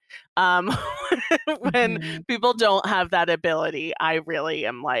second. Um, when Mhm. people don't have that ability, I really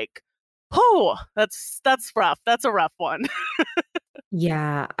am like, oh, that's rough. That's a rough one.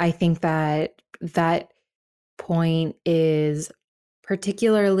 Yeah, I think that that point is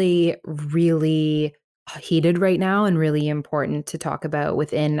particularly really heated right now and really important to talk about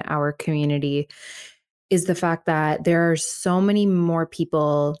within our community is the fact that there are so many more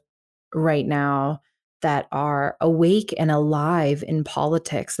people right now that are awake and alive in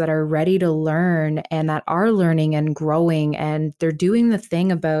politics, that are ready to learn and that are learning and growing. And they're doing the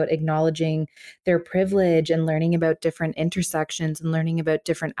thing about acknowledging their privilege and learning about different intersections and learning about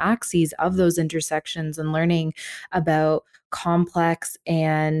different axes of those intersections and learning about complex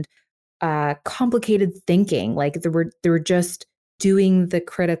and complicated thinking. Like they were just doing the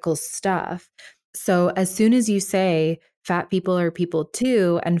critical stuff. So as soon as you say fat people are people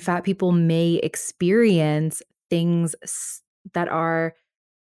too, and fat people may experience things that are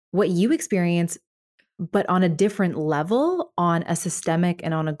what you experience, but on a different level, on a systemic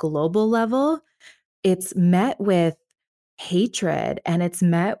and on a global level, it's met with hatred, and it's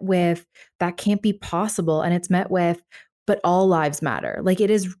met with that can't be possible, and it's met with but all lives matter. Like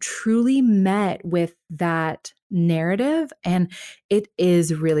it is truly met with that narrative, and it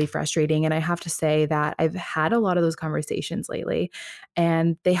is really frustrating. And I have to say that I've had a lot of those conversations lately,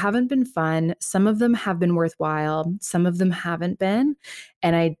 and they haven't been fun. Some of them have been worthwhile, some of them haven't been.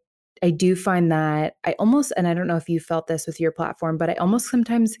 And I do find that I almost, and I don't know if you felt this with your platform, but I almost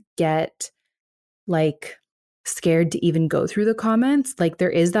sometimes get like scared to even go through the comments. Like there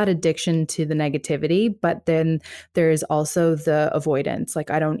is that addiction to the negativity, but then there's also the avoidance. Like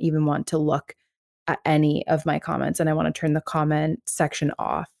I don't even want to look at any of my comments, and I want to turn the comment section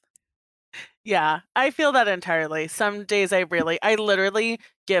off. Yeah, I feel that entirely. Some days I literally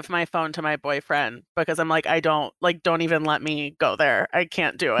give my phone to my boyfriend because I'm like, don't even let me go there. I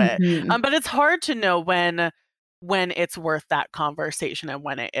can't do it. Mhm. But it's hard to know when it's worth that conversation and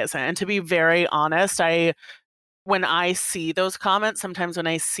when it isn't. And to be very honest, when I see those comments, sometimes when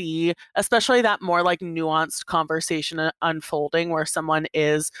I see, especially that more like nuanced conversation unfolding where someone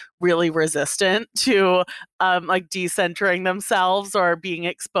is really resistant to like decentering themselves or being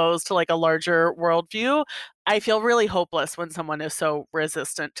exposed to like a larger worldview, I feel really hopeless when someone is so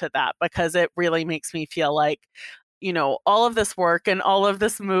resistant to that because it really makes me feel like, all of this work and all of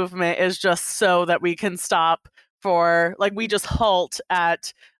this movement is just so that we can stop for like we just halt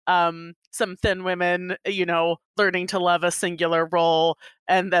at some thin women, learning to love a singular role,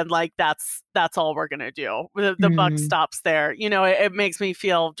 and then like that's all we're gonna do. The buck Mm. stops there. It makes me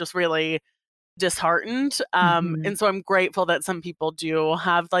feel just really disheartened. Mhm. And so I'm grateful that some people do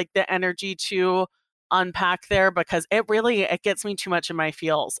have like the energy to unpack there because it gets me too much in my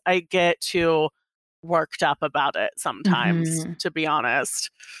feels. I get too worked up about it sometimes, Mhm. to be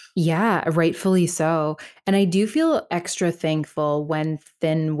honest. Yeah, rightfully so. And I do feel extra thankful when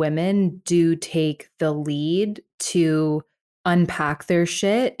thin women do take the lead to unpack their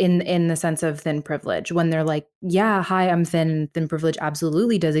shit in the sense of thin privilege. When they're like, "Yeah, hi, I'm thin. Thin privilege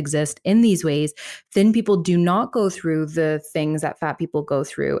absolutely does exist in these ways. Thin people do not go through the things that fat people go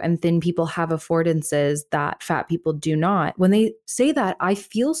through, and thin people have affordances that fat people do not." When they say that, I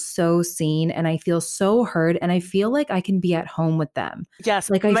feel so seen and I feel so heard, and I feel like I can be at home with them.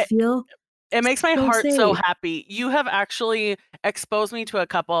 Yes, Like, I feel it makes my so heart so safe. happy. You have actually exposed me to a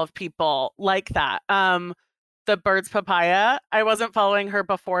couple of people like that. The Birds Papaya, I wasn't following her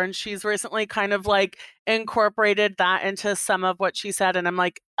before, and she's recently kind of like incorporated that into some of what she said, and I'm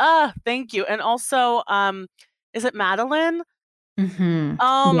like, thank you. And also, is it Madeline? Mhm.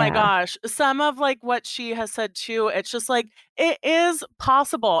 Oh my Yeah. gosh. Some of like what she has said too, it's just like it is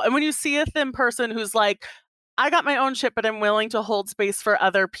possible. And when you see a thin person who's like, I got my own shit, but I'm willing to hold space for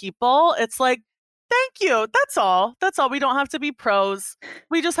other people, it's like, thank you. That's all. That's all. We don't have to be pros.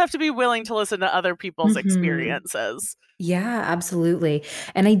 We just have to be willing to listen to other people's Mhm. experiences. Yeah, absolutely.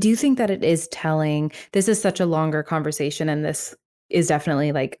 And I do think that it is telling. This is such a longer conversation, and this is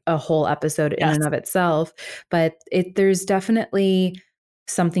definitely like a whole episode in Yes. and of itself, but there's definitely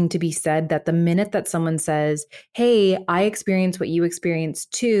something to be said that the minute that someone says, "Hey, I experience what you experience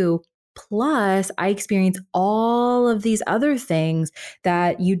too, plus I experience all of these other things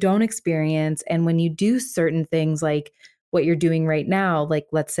that you don't experience." And when you do certain things like what you're doing right now, like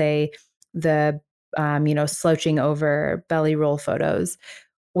let's say the slouching over belly roll photos.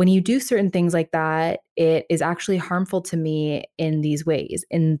 When you do certain things like that, it is actually harmful to me in these ways,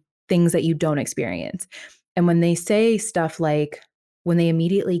 in things that you don't experience. And when they say stuff like, when they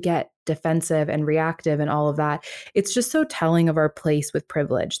immediately get defensive and reactive and all of that, it's just so telling of our place with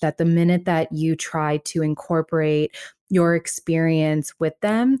privilege that the minute that you try to incorporate your experience with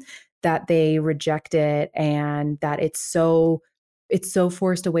them, that they reject it, and that it's so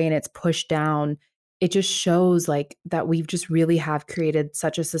forced away and it's pushed down. It just shows like that we've just really have created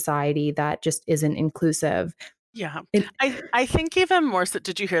such a society that just isn't inclusive. Yeah. It I think even more so,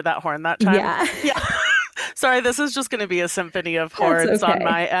 did you hear that horn that time? Yeah. Yeah. Sorry, this is just gonna be a symphony of That's horns on okay.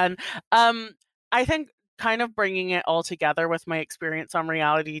 my end. I think kind of bringing it all together with my experience on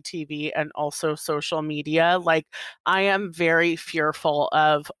reality TV and also social media, like, I am very fearful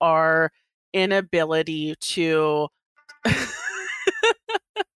of our inability to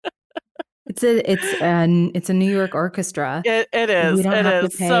It's a New York orchestra. It We is, don't it have to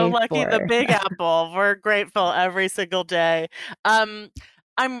is. So pay lucky the for Big Apple, we're grateful every single day. Um,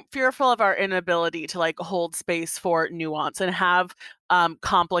 I'm fearful of our inability to, like, hold space for nuance and have,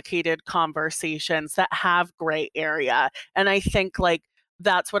 complicated conversations that have gray area, and I think, like,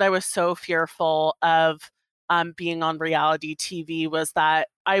 that's what I was so fearful of, being on reality TV was that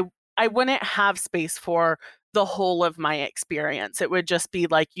I wouldn't have space for the whole of my experience. It would just be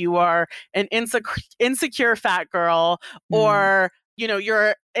like, you are an insecure fat girl, or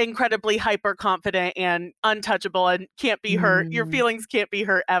you're incredibly hyper confident and untouchable and can't be hurt. Your Mm. feelings can't be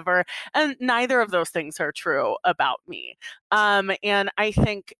hurt ever. And neither of those things are true about me. And I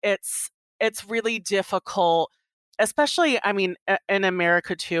think it's really difficult, especially, I mean, in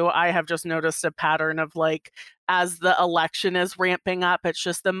America too. I have just noticed a pattern of like, as the election is ramping up, it's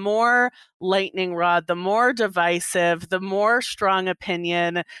just the more lightning rod, the more divisive, the more strong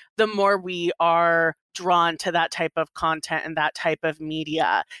opinion, the more we are drawn to that type of content and that type of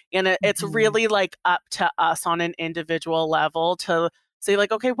media. And it's Mhm. really like up to us on an individual level to say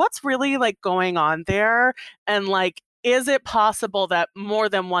like, okay, what's really like going on there? And like, is it possible that more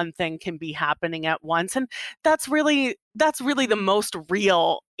than one thing can be happening at once? And that's really the most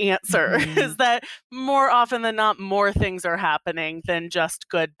real answer is Mhm. that more often than not, more things are happening than just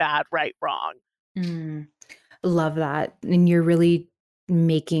good, bad, right, wrong. Mm. Love that. And you're really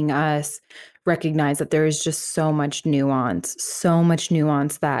making us recognize that there is just so much nuance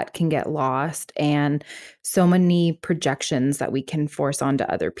that can get lost, and so many projections that we can force onto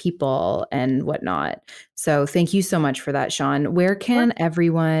other people and whatnot. So thank you so much for that, Sean. Where Sure. can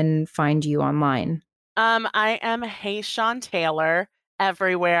everyone find you I am Hey Sean Taylor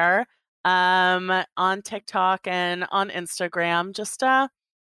everywhere, on TikTok and on Instagram, just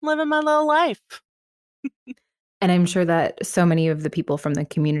living my little life. And I'm sure that so many of the people from the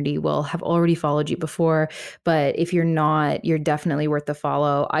community will have already followed you before, but if you're not, you're definitely worth the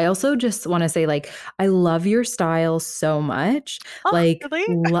follow. I also just wanna say, like, I love your style so much, Oh, like, really?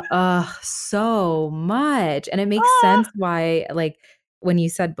 so much, and it makes Ah, sense why, like, when you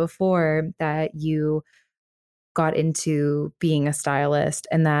said before that you got into being a stylist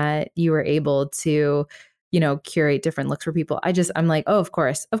and that you were able to, curate different looks for people. I'm like, "Oh, of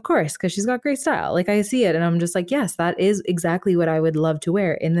course, because she's got great style." Like, I see it and I'm just like, "Yes, that is exactly what I would love to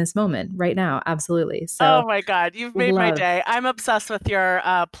wear in this moment right now." Absolutely. So, oh my God, you've made my love. day. I'm obsessed with your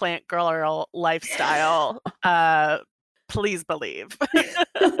plant girl lifestyle. Please believe.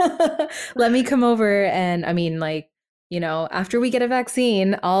 Let me come over and I mean, like, after we get a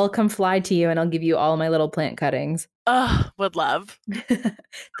vaccine, I'll come fly to you and I'll give you all my little plant cuttings. Oh, would love.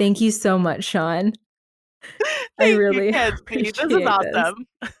 Thank you so much, Sean. I Thank you, really Kenzie. This is appreciate this. awesome.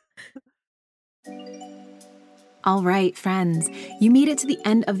 All right, friends, you made it to the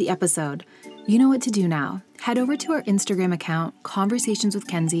end of the episode. You know what to do now. Head over to our Instagram account, Conversations with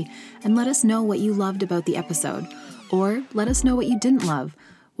Kenzie, and let us know what you loved about the episode. Or let us know what you didn't love.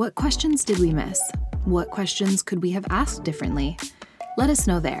 What questions did we miss? What questions could we have asked differently? Let us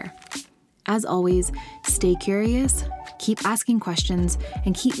know there. As always, stay curious, keep asking questions,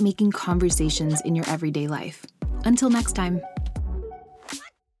 and keep making conversations in your everyday life. Until next time.